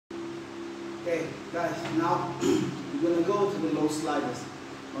Okay, guys, now we're going to go to the low sliders.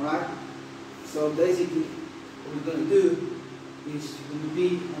 Alright? So basically, what we're going to do is you're going to be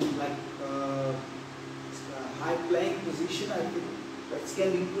in like a high plank position. I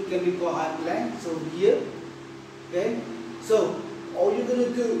think it can be called high plank. So here, okay? So all you're going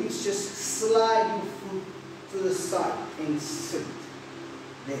to do is just slide your foot to the side and sit.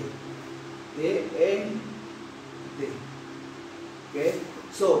 There and there. Okay?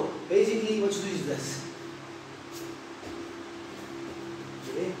 So basically what you do is this.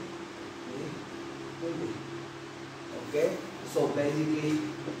 There, and there. Okay? So basically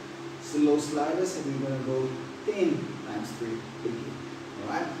slow sliders, and we're going to go 10 times 3 again.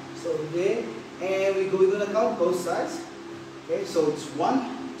 Alright? So there, and we're going to count both sides. Okay? So it's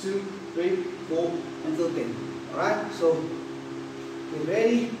 1, 2, 3, 4 until 10. Alright? So get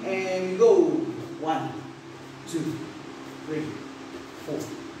ready, and we go. 1, 2, 3, 4,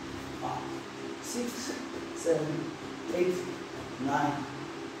 5, 6, 7, 8, 9,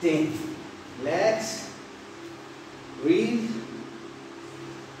 10. Relax. Breathe.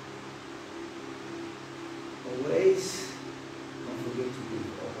 Always. Don't forget to breathe.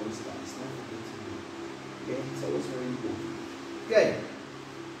 Always, guys. Don't forget to breathe. Okay? It's always very important. Okay.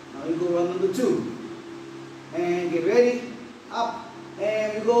 Now we go round number 2. And get ready. Up.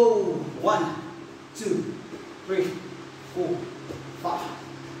 And we go. 1, 2, 3, 4, 5,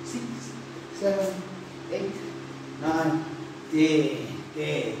 6, 7, 8, 9, 10.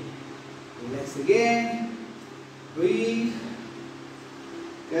 Okay. Relax again. Breathe.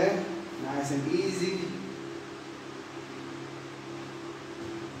 Okay. Nice and easy.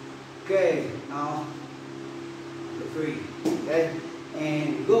 Okay. Now the 3. Okay.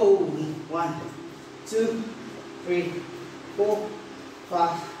 And go. 1, 2, 3, 4,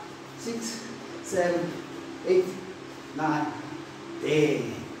 5, 6, 7, 8, 9,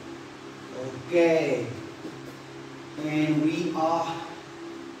 10. Okay. And we are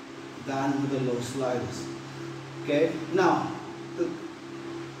done with the low sliders. Okay. Now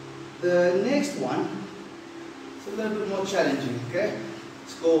the next one is a little bit more challenging. Okay.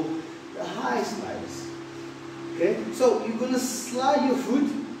 Let's go the high sliders. Okay. So you're gonna slide your foot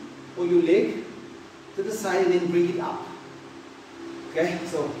or your leg to the side and then bring it up. Okay.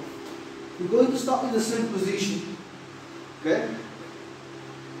 So we're going to start in the same position. Okay.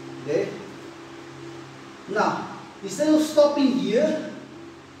 There. Now, instead of stopping here,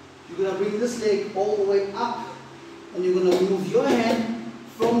 you're going to bring this leg all the way up, and you're going to move your hand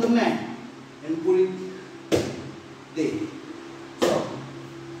from the mat and put it there. So,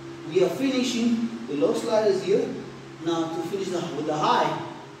 we are finishing the low sliders here. Now, to finish with the high,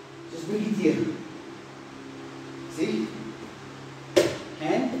 just bring it here. See?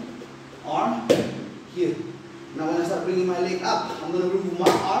 Hand, arm, here. Now when I start bringing my leg up, I'm going to remove my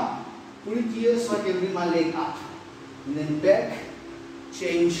arm, put it here so I can bring my leg up. And then back,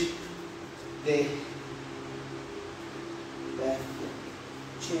 change, there, back,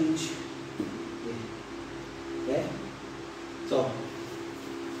 change, there. Okay? So,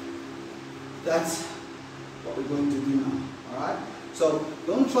 that's what we're going to do now. Alright? So,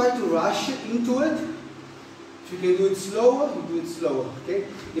 don't try to rush into it. If you can do it slower, you do it slower. Okay?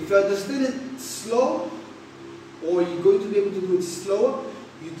 If you understand it slow, or you're going to be able to do it slower,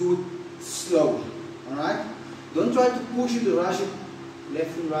 you do it slower. Alright? Don't try to push it, to rush it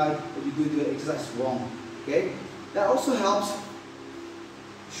left and right, or you do the exercise wrong. Okay? That also helps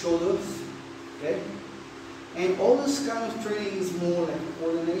shoulders. Okay? And all this kind of training is more like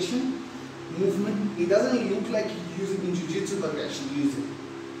coordination, movement. It doesn't look like you use it in jiu-jitsu, but you actually use it.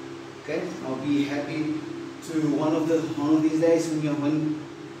 Okay? I'll be happy to one of these days when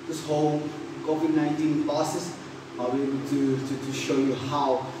this whole COVID-19 passes, I'll be able to show you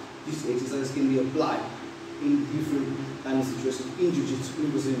how this exercise can be applied in different kind of situations in jiu-jitsu, in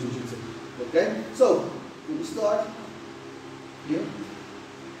Brazilian jiu-jitsu. Okay? So, we start here.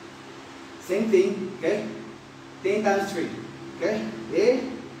 Same thing, okay? 10 times 3. Okay? There.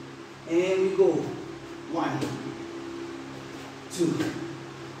 And we go. 1, 2,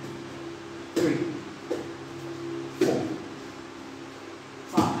 3, 4,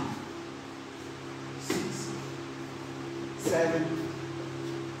 5, 6, 7,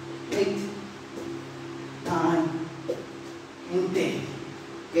 8, 9, and 10.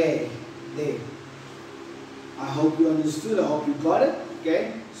 Okay, there. I hope you understood. I hope you got it.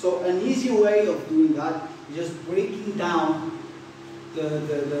 Okay. So an easy way of doing that is just breaking down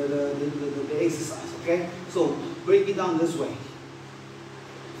the exercise. Okay. So break it down this way.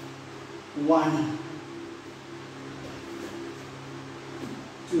 1,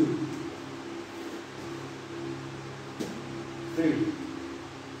 2, 3,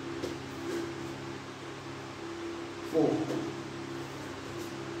 4,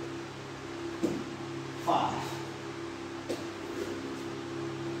 5,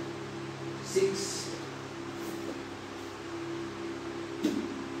 6,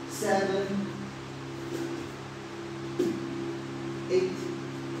 7, 8,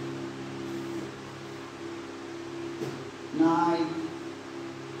 9,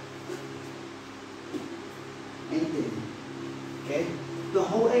 and 10. Okay? The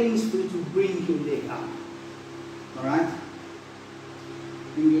whole aim is for you to bring your leg up. Alright?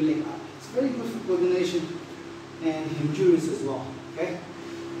 Bring your leg up. It's very good for coordination and endurance as well. Okay?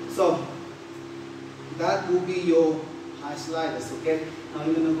 So, that will be your high sliders. Okay? Now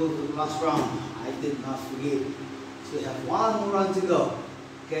you're going to go to the last round. I did not forget. So you have one more round to go.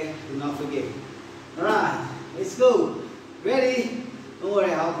 Okay? Do not forget. Alright, let's go. Ready? Don't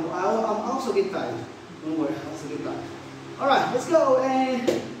worry, I'll also get tired. Don't worry, I'll also get tired. Alright, let's go.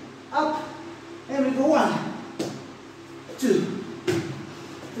 And up. And we go 1, 2,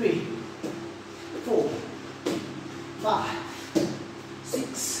 3, 4, 5,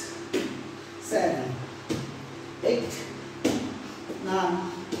 6, 7, 8,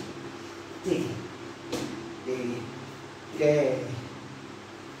 9, 10. Okay.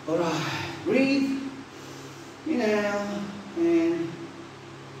 Alright. Breathe. Inhale and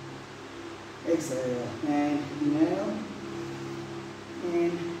exhale. And inhale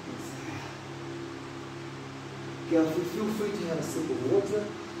and exhale. Okay, feel free to have a sip of water.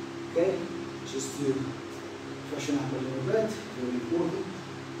 Okay, just to freshen up a little bit. Very important.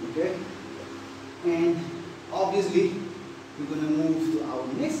 Okay. And obviously, we're going to move to our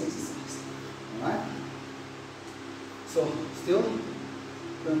next exercise. Alright? So, still,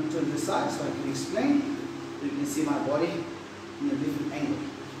 turn to the side so I can explain. You can see my body in a different angle.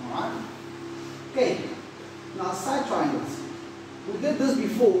 Alright? Okay, now side triangles. We did this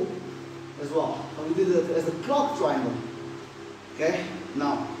before as well. We did it as a clock triangle. Okay?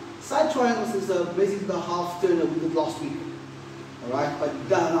 Now, side triangles is basically the half turn that we did last week. Alright? But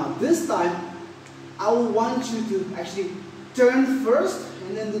now, this time, I will want you to actually turn first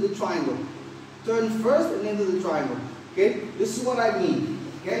and then do the triangle. Turn first and then do the triangle. Okay? This is what I mean.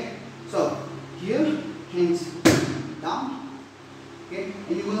 Okay? So, here, hands down. Okay?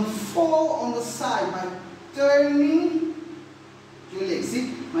 And you're going to fall on the side by turning your legs.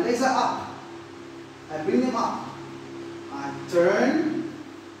 See? My legs are up. I bring them up. I turn.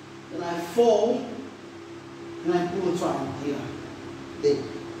 Then I fall. Then I pull the triangle. Here. There.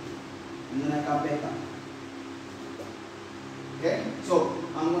 And then I come back up. Okay? So,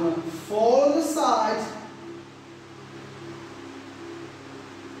 I'm going to fall on the side.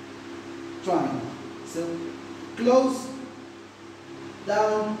 Triangle. So, close,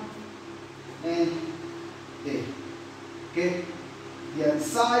 down, and there. Okay? The other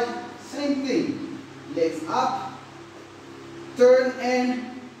side, same thing. Legs up, turn,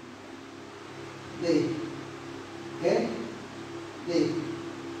 and there. Okay? There.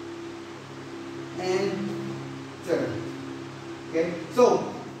 And turn. Okay?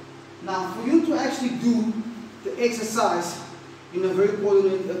 So, now for you to actually do the exercise in a very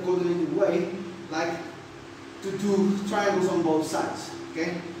coordinated way, like to do triangles on both sides.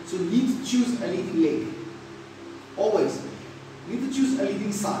 Okay? So you need to choose a leading leg. Always. You need to choose a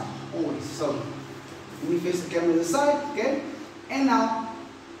leading side. Always. So let me face the camera to the side. Okay? And now,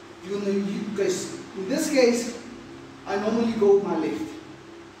 in this case, I normally go with my left.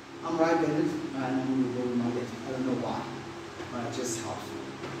 I'm right-handed, and I normally go with my left. I don't know why, but it just helps.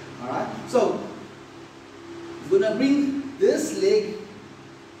 Alright? So, I'm going to bring this leg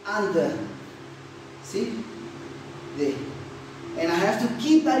under. See? There. And I have to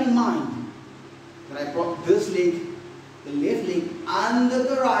keep that in mind. That I brought this leg, the left leg, under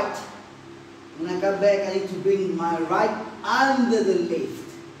the right. When I come back, I need to bring my right under the left.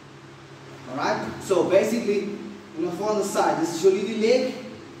 Alright? So basically, you're going to fall on the side. This is your leading leg.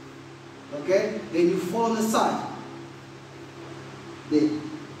 Okay? Then you fall on the side. There.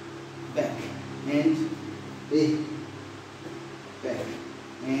 Back. And there. Back.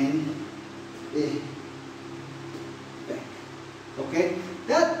 And there. Back. Okay?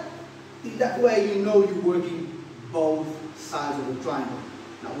 That way you know you're working both sides of the triangle.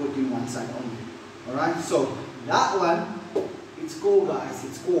 Not working one side only. Alright? So that one, it's cool, guys.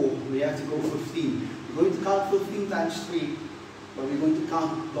 It's cool. We have to go 15. We're going to count 15 times 3, but we're going to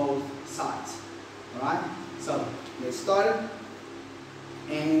count both sides. Alright? So let's start it.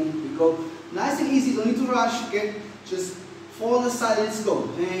 And we go nice and easy. Don't need to rush. Okay? Just fall on the side. Let's go.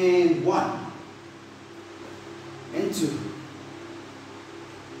 And 1. And 2.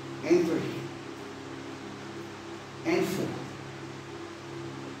 And 3. And 4.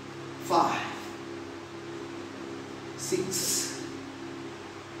 5. 6,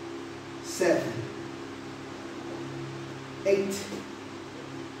 7, 8,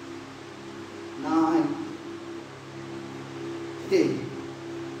 9, 10.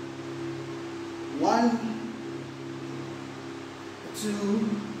 1, 2,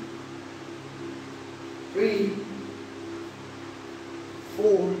 3,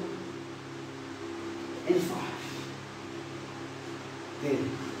 4, and 5.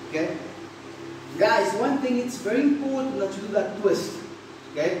 Okay? Guys, one thing, it's very important that you do that twist.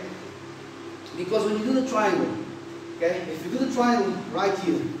 Okay? Because when you do the triangle, okay, if you do the triangle right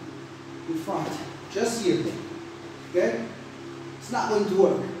here, in front, just here, okay, it's not going to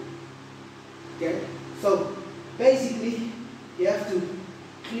work. Okay? So, basically, you have to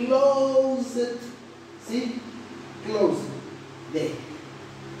close it. See? Close it. There.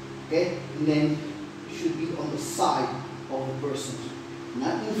 Okay? And then it should be on the side of the person.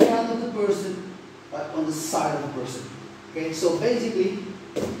 Not in front of the person, but on the side of the person. Okay? So basically,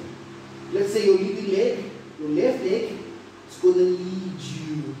 let's say your leading leg, your left leg, is going to lead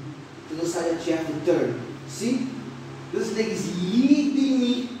you to the side that you have to turn. See? This leg is leading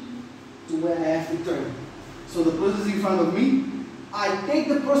me to where I have to turn. So the person is in front of me. I take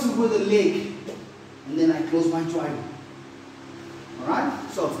the person with the leg, and then I close my triangle.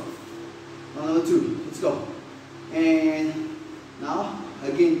 Alright? So, number 2. Let's go. And now,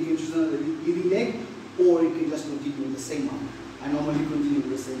 again, you can choose another leading leg, or you can just continue with the same one. I normally continue with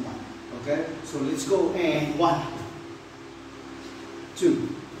the same one. Okay? So let's go. And 1,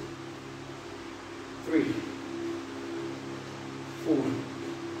 2, 3, 4,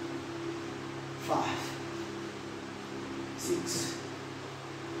 5, 6,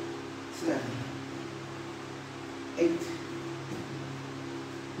 7, 8,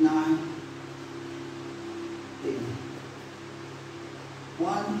 9, 10.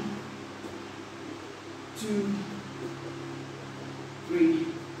 1, 2, 3,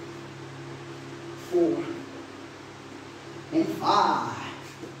 4, and 5.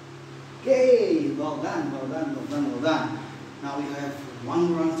 Okay, well done, well done, well done, well done. Now we have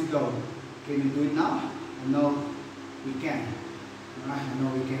 1 round to go. Can you do it now? I know we can. Alright, I know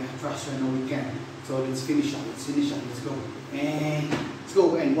we can. Trust you, I know we can. So let's finish up, let's finish up, let's go. And let's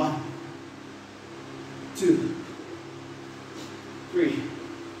go. And 1, 2, 3,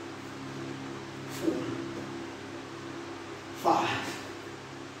 4, 5,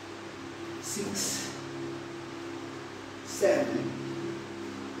 6, 7,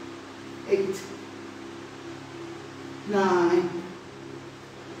 8, 9,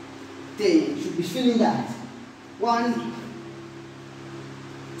 10. You should be feeling that. 1,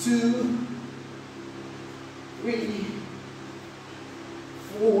 2, 3,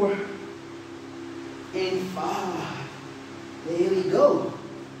 4, and 5. There we go.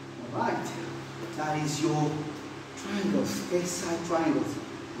 Alright. That is your triangles, okay? Side triangles.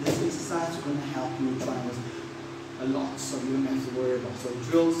 This exercise is going to help you with triangles a lot, so you don't have to worry about. So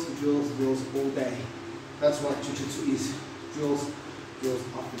drills, drills, drills all day. That's what Jiu-Jitsu is. Drills, drills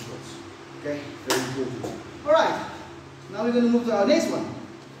after drills. Okay? Very important. Alright. Now we're going to move to our next one.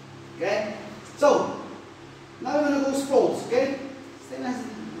 Okay? So, now we're going to go sprawls. Okay? Same as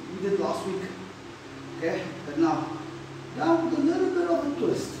we did last week. Okay? But now with a little bit of a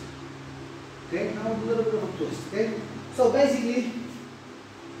twist. Okay? Now with a little bit of a twist. Okay? So basically,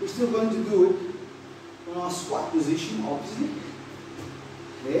 we're still going to do it on our squat position, obviously.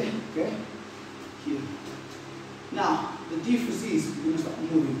 There, okay? Here. Now, the difference is we're going to start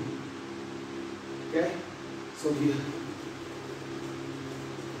moving. Okay? So here.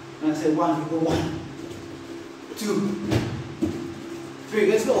 When I say 1, we go 1, 2,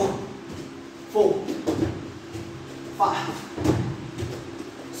 3, let's go. 4, 5,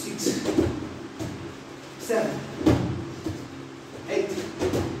 6, 7, 8,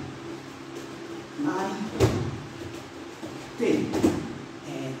 9, 10,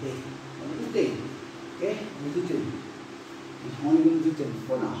 and 10. Only 10. Okay? Only 10. We're only going to do 10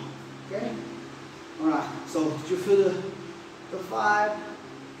 for now. Okay? Alright, so did you feel the 5?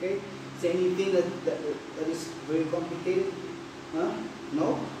 Okay? Is there anything that is very complicated? Huh? No?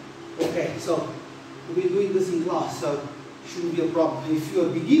 Okay, so we've been doing this in class, so it shouldn't be a problem. If you're a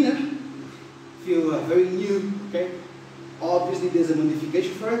beginner, if you're very new, okay, obviously there's a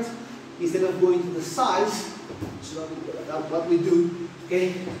modification for it. Instead of going to the sides, which is what we do,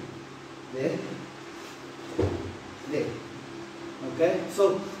 okay, there, there, okay.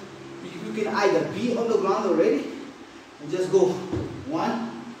 So you can either be on the ground already and just go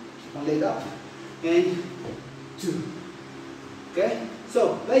 1, keep my leg up, and 2, okay.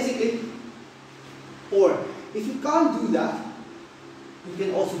 So basically, or if you can't do that, you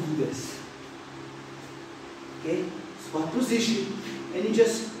can also do this. Okay? So squat position, and you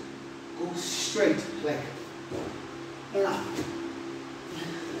just go straight, leg, and up,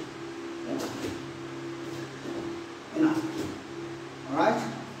 and up, and up. Alright?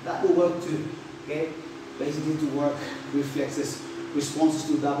 That will work too. Okay? Basically to work reflexes, responses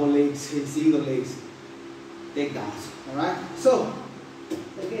to double legs and single legs, takedowns. Alright? So,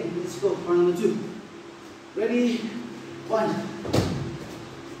 again, let's go for number 2. Ready? 1,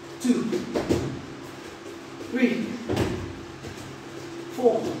 2, 3,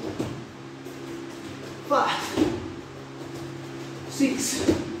 4, 5,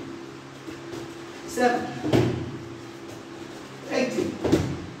 6, 7, 8,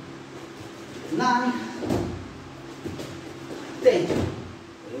 9, 10.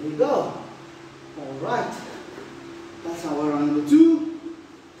 There we go. Alright. That's our round number 2.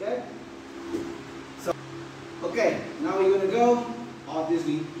 Okay? So, okay, now we're going to go,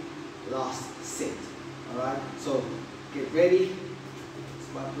 obviously, last set. Alright? So, get ready.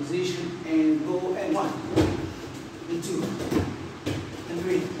 Squat position and go, and 1, and 2, and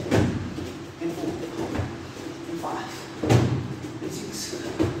 3, and 4, and 5, and 6,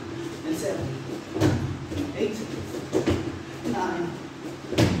 and 7, and 8, 9,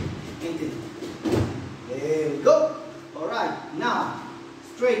 and 10. There we go. Alright, now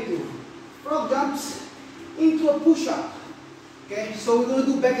straight to frog jumps into a push-up. Okay, so we're going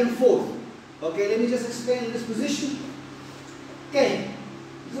to do back and forth. Okay, let me just explain this position. Okay,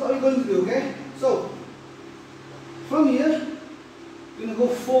 this is what we're going to do, okay? So, from here, we're going to go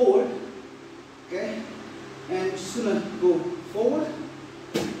forward, okay? And we're just going to go forward,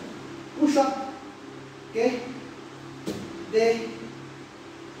 push up, okay? There,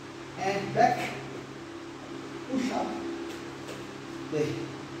 and back, push up, there.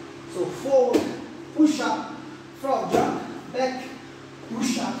 So forward, push up, frog jump, back,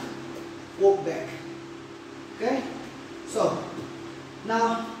 push up, walk back. Okay? So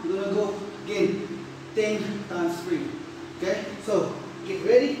now we're gonna go again 10 times 3. Okay? So get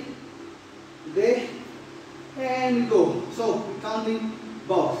ready. There and we go. So we're counting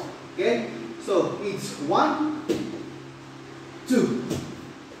both. Okay? So it's 1, 2,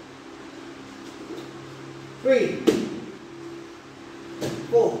 3,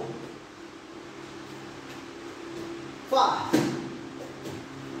 4, 5,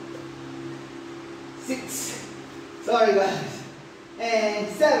 6, sorry guys, and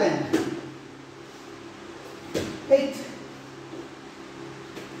 7, 8,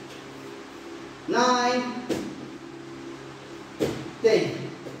 9, 10.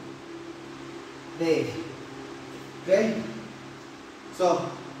 There. Okay? So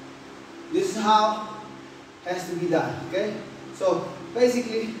this is how it has to be done. Okay? So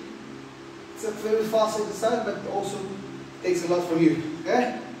basically it's a very fast exercise, but also takes a lot from you.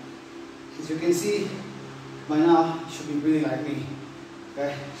 Okay? As you can see by now, you should be breathing like me.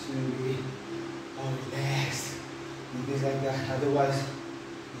 Okay? Shouldn't be all relaxed and things like that. Otherwise,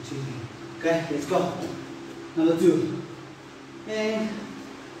 you're cheating. Okay? Let's go. Number 2. And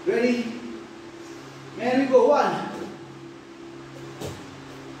ready? And we go. 1,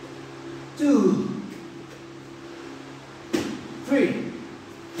 2, 3,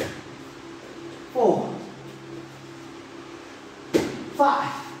 4,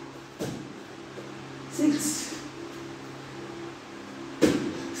 5, 6,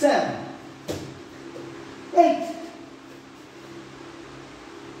 7, 8,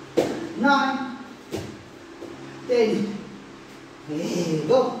 9, 10. There you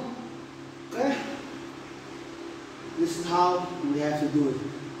go. Okay? This is how we have to do it.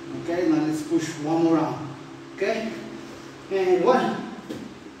 Okay, now let's push one more round. Okay? And 1,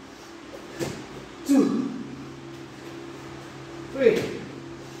 2, 3,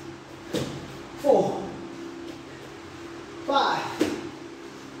 4, 5,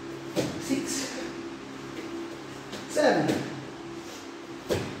 6, 7,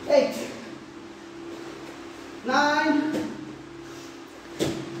 8, 9,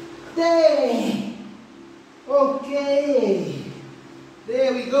 10. Okay,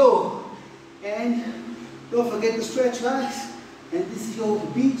 there we go. And don't forget to stretch, guys. And this is your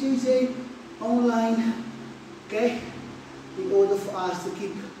BJJ online, okay? In order for us to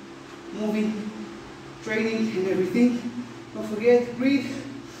keep moving, training and everything. Don't forget, breathe,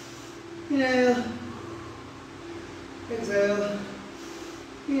 inhale, exhale,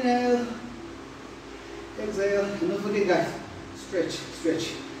 inhale, exhale. And don't forget, guys, stretch,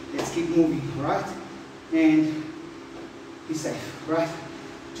 stretch. Let's keep moving, alright? And be safe, right?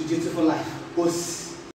 Jiu-Jitsu for life. Puss.